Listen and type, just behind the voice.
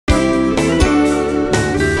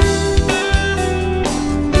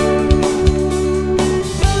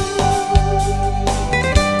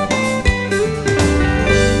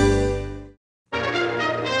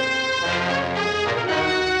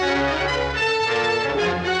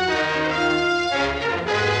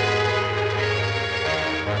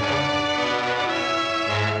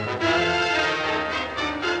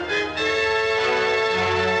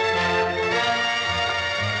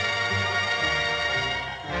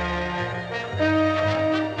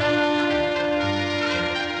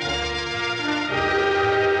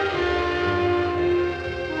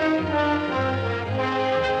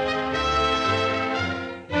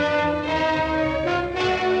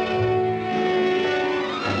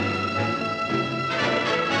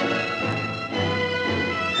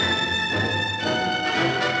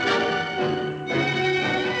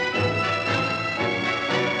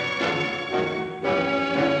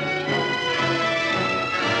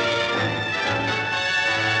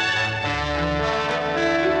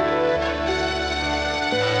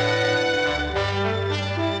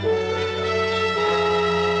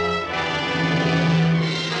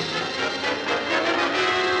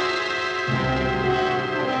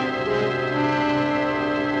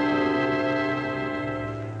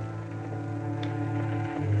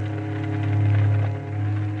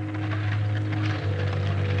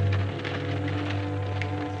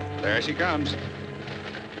There she comes.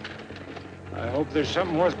 I hope there's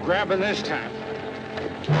something worth grabbing this time.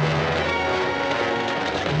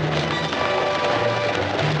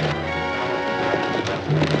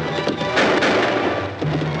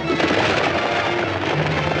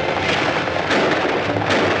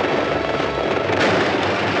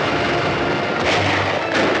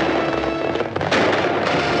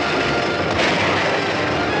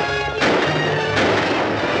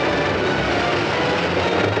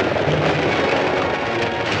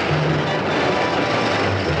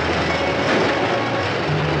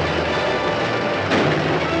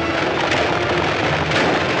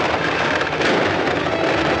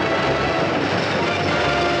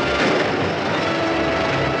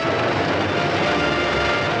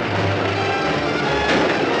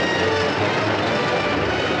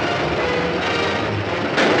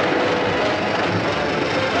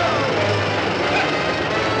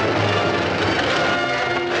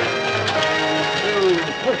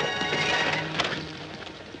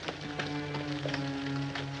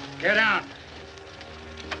 Get out.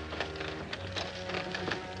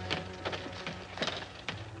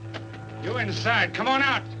 You inside. Come on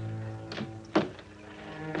out.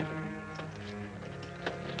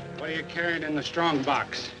 What are you carrying in the strong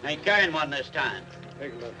box? I ain't carrying one this time.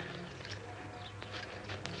 Take a look.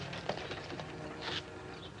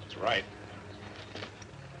 That's right.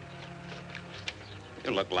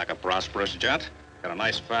 You look like a prosperous gent. Got a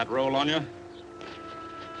nice fat roll on you.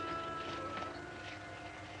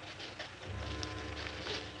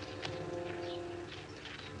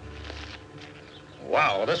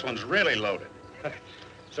 Wow, this one's really loaded.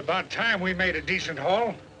 It's about time we made a decent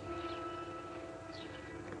haul.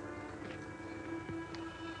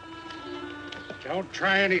 Don't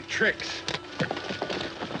try any tricks.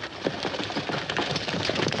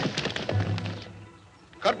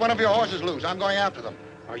 Cut one of your horses loose. I'm going after them.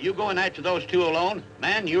 Are you going after those two alone?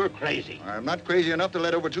 Man, you're crazy. I'm not crazy enough to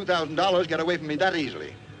let over $2,000 get away from me that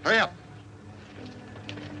easily. Hurry up.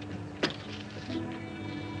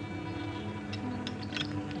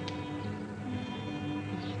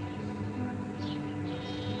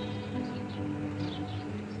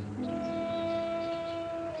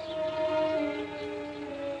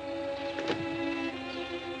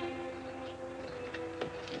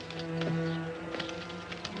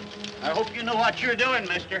 I hope you know what you're doing,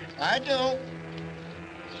 mister. I do. All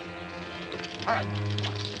right.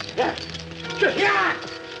 Yeah. Yeah!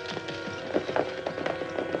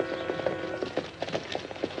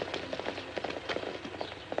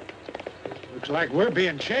 Looks like we're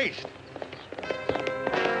being chased.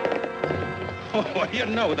 Oh, you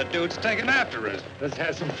know the dude's taking after us. Let's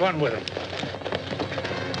have some fun with him.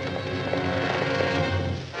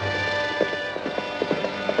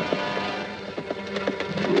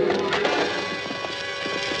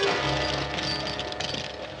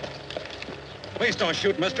 Please don't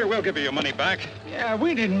shoot, mister. We'll give you your money back. Yeah,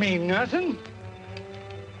 we didn't mean nothing.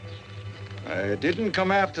 I didn't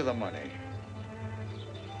come after the money.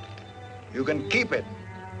 You can keep it.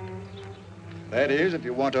 That is, if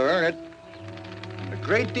you want to earn it. And a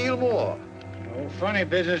great deal more. Oh, funny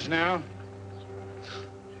business now.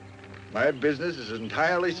 My business is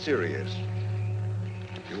entirely serious.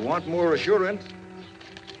 If you want more assurance,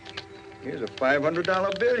 here's a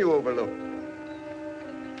 $500 bill you overlooked.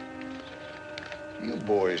 You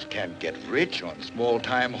boys can't get rich on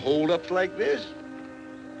small-time hold-ups like this.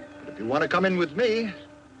 But if you want to come in with me,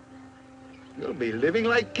 you'll be living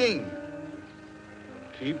like King.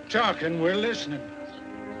 Keep talking, we're listening.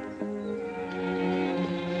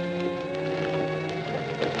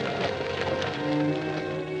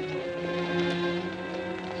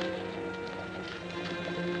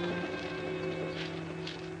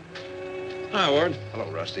 Hi, Ward.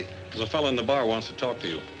 Hello, Rusty. There's a fellow in the bar wants to talk to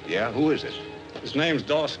you. Yeah, who is it? His name's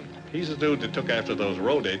Dawson. He's the dude that took after those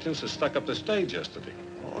road agents that stuck up the stage yesterday.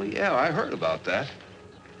 Oh, yeah, I heard about that.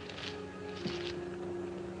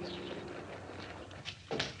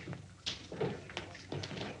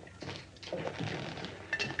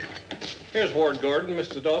 Here's Ward Gordon,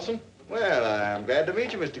 Mr. Dawson. Well, I'm glad to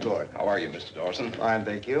meet you, Mr. Gordon. How are you, Mr. Dawson? Fine,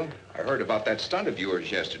 thank you. I heard about that stunt of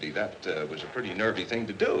yours yesterday. That was a pretty nervy thing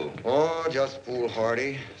to do. Oh, just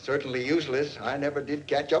foolhardy. Certainly useless. I never did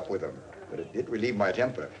catch up with him. But it did relieve my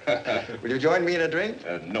temper. Will you join me in a drink?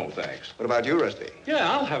 No, thanks. What about you, Rusty? Yeah,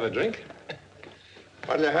 I'll have a drink.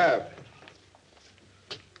 What'll you have?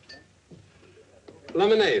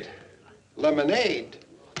 Lemonade. Lemonade?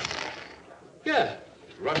 Yeah.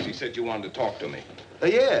 Rusty said you wanted to talk to me.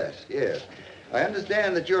 Yes, yes. I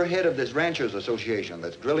understand that you're head of this ranchers association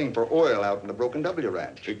that's drilling for oil out in the Broken W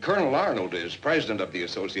Ranch. Colonel Arnold is president of the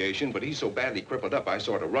association, but he's so badly crippled up, I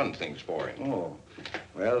sort of run things for him. Oh,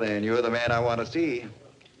 well, then you're the man I want to see.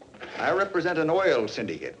 I represent an oil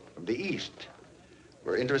syndicate from the East.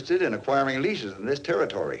 We're interested in acquiring leases in this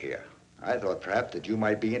territory here. I thought perhaps that you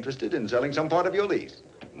might be interested in selling some part of your lease.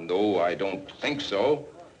 No, I don't think so.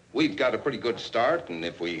 We've got a pretty good start, and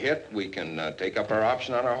if we hit, we can take up our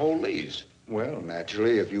option on our whole lease. Well,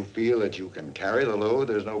 naturally, if you feel that you can carry the load,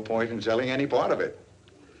 there's no point in selling any part of it.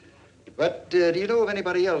 But do you know of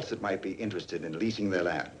anybody else that might be interested in leasing their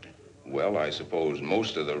land? Well, I suppose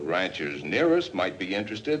most of the ranchers near us might be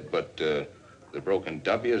interested, but the Broken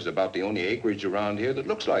W is about the only acreage around here that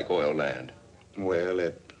looks like oil land. Well,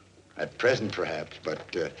 at present, perhaps,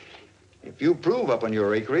 but if you prove up on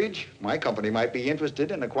your acreage, my company might be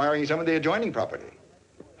interested in acquiring some of the adjoining property.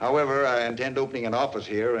 However, I intend opening an office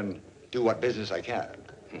here and do what business I can.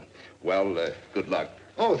 Well, good luck.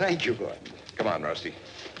 Oh, thank you, Gordon. Come on, Rusty.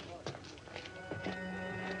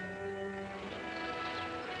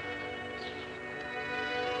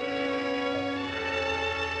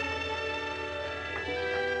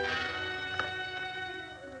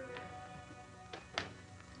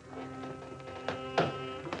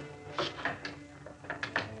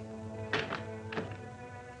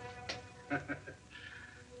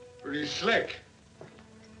 Pretty slick.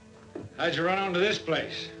 How'd you run onto this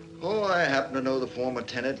place? Oh, I happen to know the former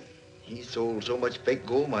tenant. He sold so much fake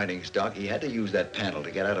gold mining stock, he had to use that panel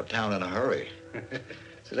to get out of town in a hurry.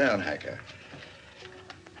 Sit down, Hacker.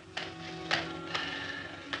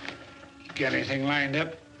 Got anything lined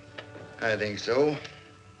up? I think so.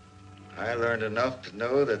 I learned enough to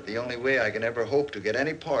know that the only way I can ever hope to get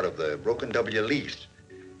any part of the Broken W lease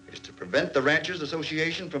is to prevent the Ranchers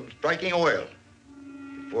Association from striking oil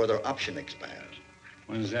before their option expires.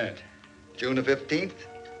 When's that? June the 15th.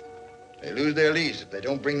 They lose their lease if they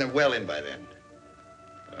don't bring their well in by then.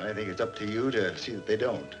 I think it's up to you to see that they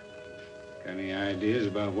don't. Got any ideas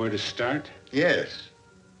about where to start? Yes.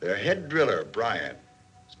 Their head driller, Brian,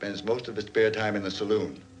 spends most of his spare time in the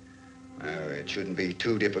saloon. Now, it shouldn't be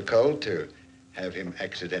too difficult to have him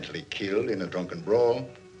accidentally killed in a drunken brawl.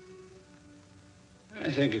 I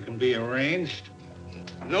think it can be arranged.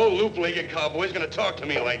 No loop-legged cowboy's gonna talk to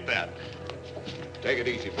me like that. Take it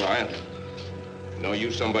easy, Brian. No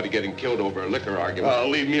use somebody getting killed over a liquor argument. Oh,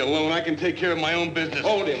 leave me alone. I can take care of my own business.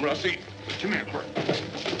 Hold him, Rusty. Come here, Bert.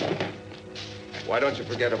 Why don't you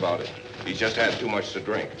forget about it? He's just had too much to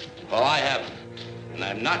drink. Well, I haven't. And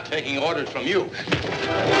I'm not taking orders from you.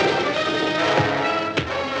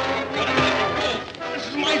 This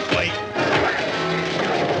is my fight.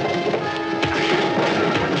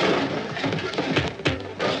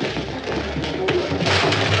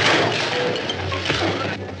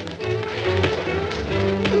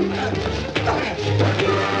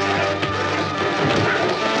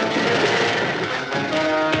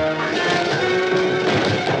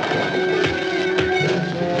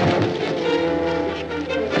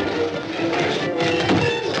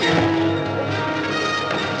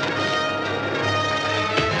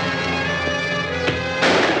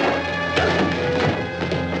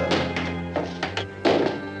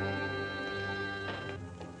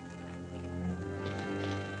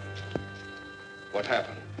 What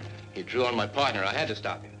happened? He drew on my partner. I had to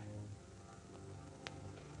stop him.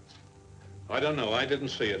 I don't know. I didn't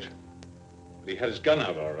see it. But he had his gun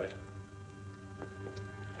out, all right.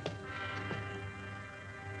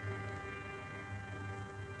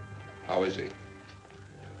 How is he?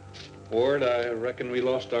 Ward, I reckon we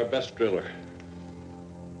lost our best driller.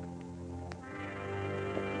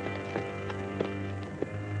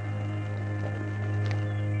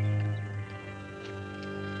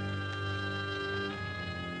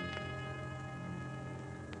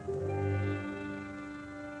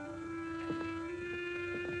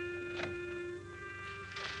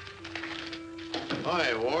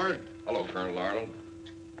 Hi, Ward. Hello, Colonel Arnold.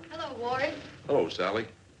 Hello, Ward. Hello, Sally.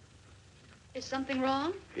 Is something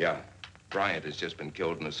wrong? Yeah. Bryant has just been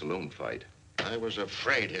killed in a saloon fight. I was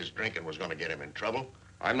afraid his drinking was going to get him in trouble.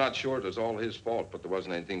 I'm not sure it was all his fault, but there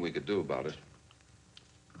wasn't anything we could do about it.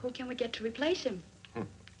 Who can we get to replace him?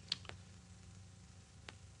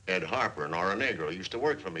 Ed Harper, Nora Negro, used to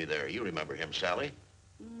work for me there. You remember him, Sally?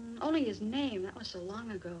 Only his name. That was so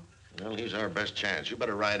long ago. Well, he's our best chance. You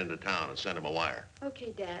better ride into town and send him a wire.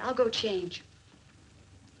 Okay, Dad. I'll go change.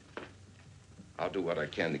 I'll do what I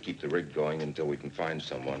can to keep the rig going until we can find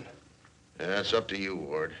someone. Yeah, that's up to you,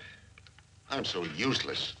 Ward. I'm so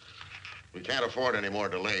useless. We can't afford any more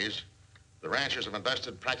delays. The ranchers have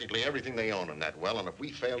invested practically everything they own in that well, and if we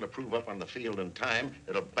fail to prove up on the field in time,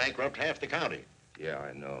 it'll bankrupt half the county. Yeah,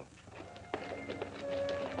 I know.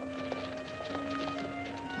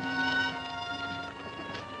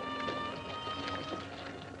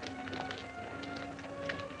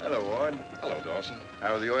 Hello, Ward. Hello, Dawson.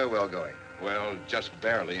 How's the oil well going? Well, just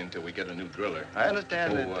barely until we get a new driller. I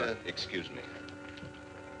understand Excuse me.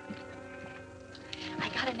 I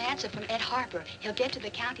got an answer from Ed Harper. He'll get to the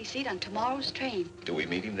county seat on tomorrow's train. Do we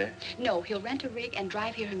meet him there? No, he'll rent a rig and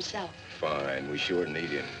drive here himself. Fine, we sure need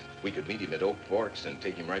him. We could meet him at Oak Forks and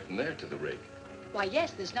take him right from there to the rig. Why,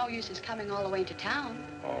 yes, there's no use his coming all the way to town.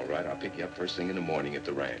 All right, I'll pick you up first thing in the morning at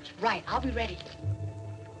the ranch. Right, I'll be ready.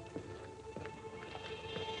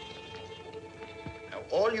 Now,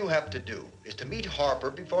 all you have to do is to meet Harper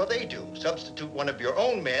before they do. Substitute one of your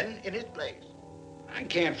own men in his place. I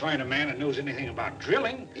can't find a man that knows anything about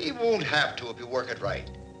drilling. He won't have to if you work it right.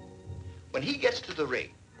 When he gets to the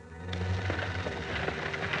rig,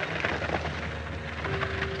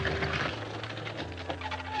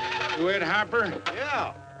 You Ed Harper?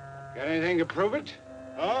 Yeah. Got anything to prove it?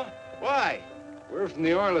 Huh? Why? We're from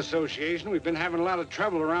the Oil Association. We've been having a lot of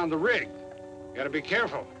trouble around the rig. Gotta be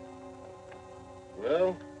careful.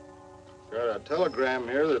 Well, got a telegram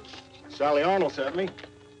here that Sally Arnold sent me.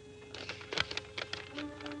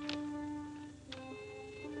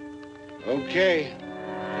 Okay.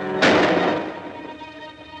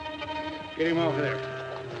 Get him over there.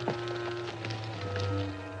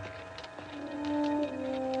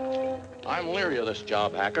 I'm leery of this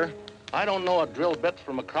job, Hacker. I don't know a drill bit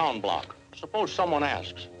from a crown block. Suppose someone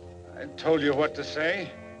asks. I told you what to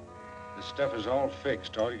say. This stuff is all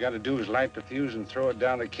fixed. All you gotta do is light the fuse and throw it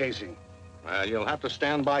down the casing. Well, you'll have to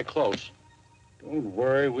stand by close. Don't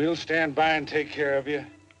worry, we'll stand by and take care of you.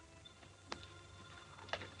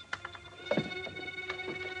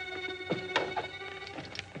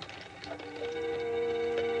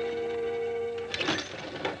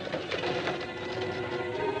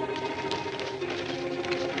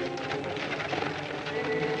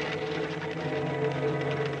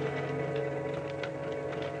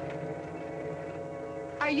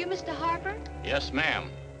 Are you Mr. Harper? Yes, ma'am.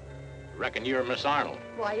 Reckon you're Miss Arnold.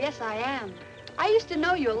 Why, yes, I am. I used to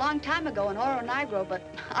know you a long time ago in Oro Negro, but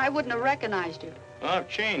I wouldn't have recognized you. Well, I've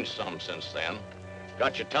changed some since then.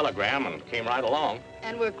 Got your telegram and came right along.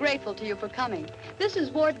 And we're grateful to you for coming. This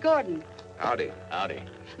is Ward Gordon. Howdy. Howdy.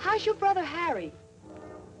 How's your brother Harry?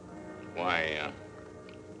 Why,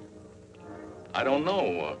 I don't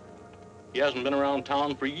know. He hasn't been around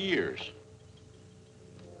town for years.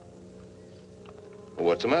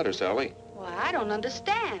 What's the matter, Sally? Why, I don't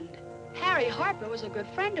understand. Harry Harper was a good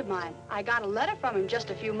friend of mine. I got a letter from him just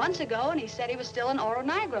a few months ago, and he said he was still in Oro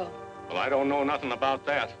Negro. Well, I don't know nothing about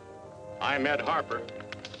that. I'm Ed Harper.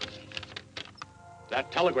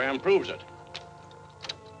 That telegram proves it.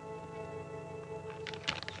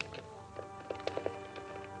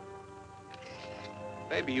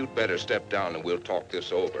 Maybe you'd better step down and we'll talk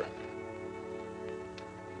this over.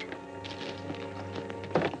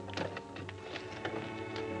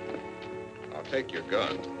 I'll take your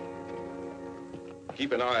gun.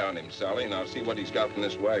 Keep an eye on him, Sally, and I'll see what he's got in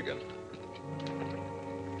this wagon.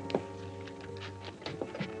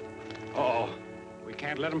 Uh-oh. We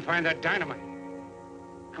can't let him find that dynamite.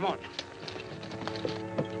 Come on.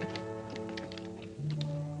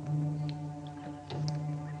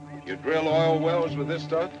 You drill oil wells with this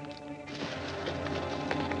stuff?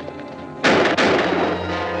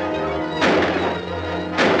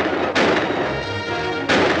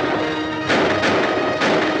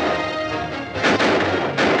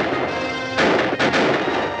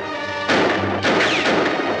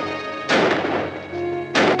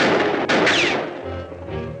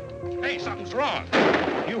 Hey, something's wrong.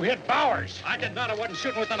 You hit Bowers. I did not. I wasn't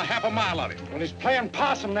shooting within a half a mile of him. Well, he's playing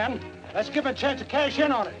possum then. Let's give him a chance to cash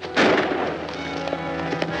in on it.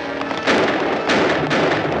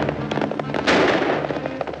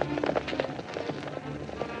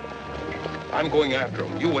 I'm going after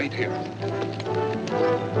him. You wait here.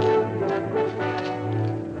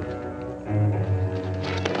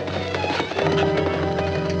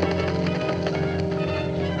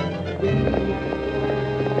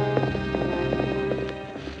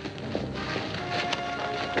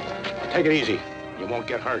 Take it easy. You won't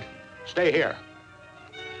get hurt. Stay here.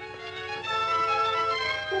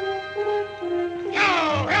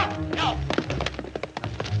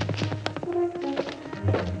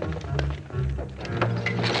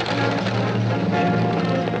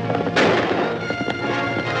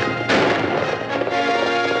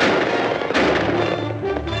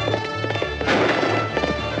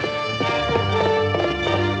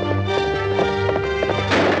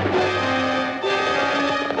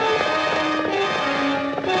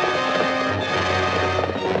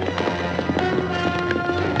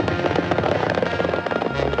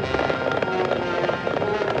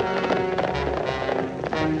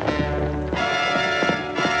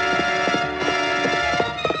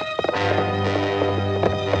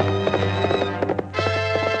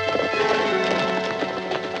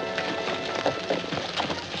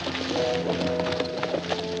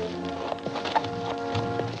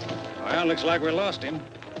 Looks like we lost him.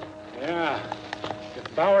 Yeah.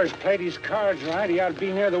 If Bowers played his cards right, he ought to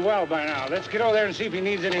be near the well by now. Let's get over there and see if he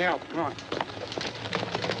needs any help. Come on.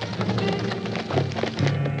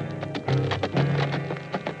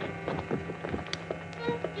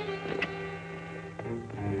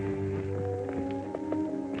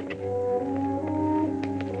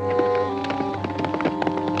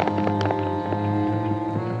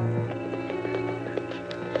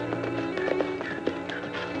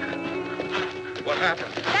 What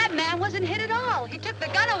happened? That man wasn't hit at all. He took the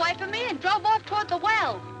gun away from me and drove off toward the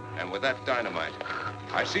well. And with that dynamite.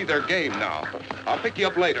 I see their game now. I'll pick you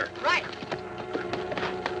up later. Right.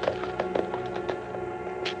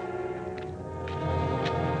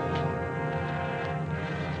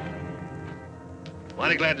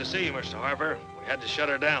 Mighty glad to see you, Mr. Harper. We had to shut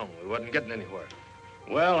her down. We wasn't getting anywhere.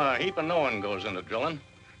 Well, a heap of knowing goes into drilling.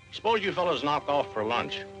 Suppose you fellas knock off for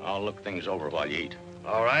lunch. I'll look things over while you eat.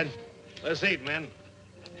 All right. Let's eat, men.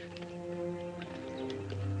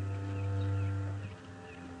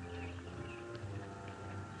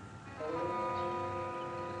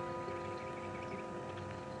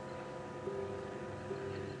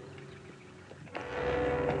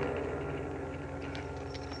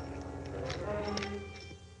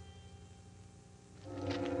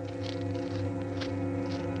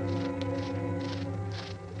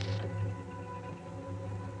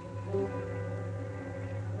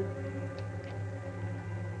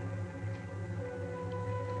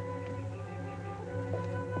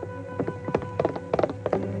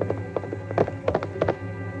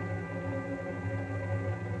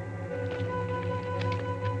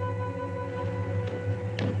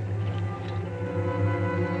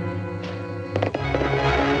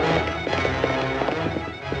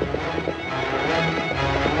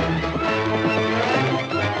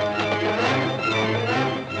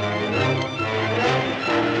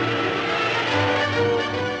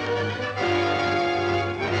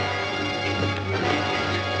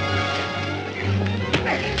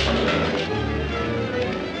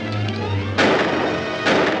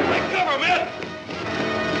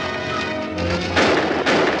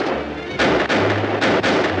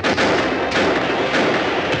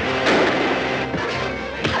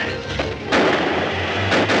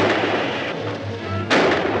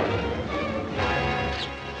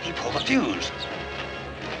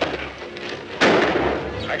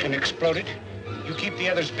 I can explode it. You keep the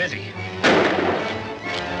others busy.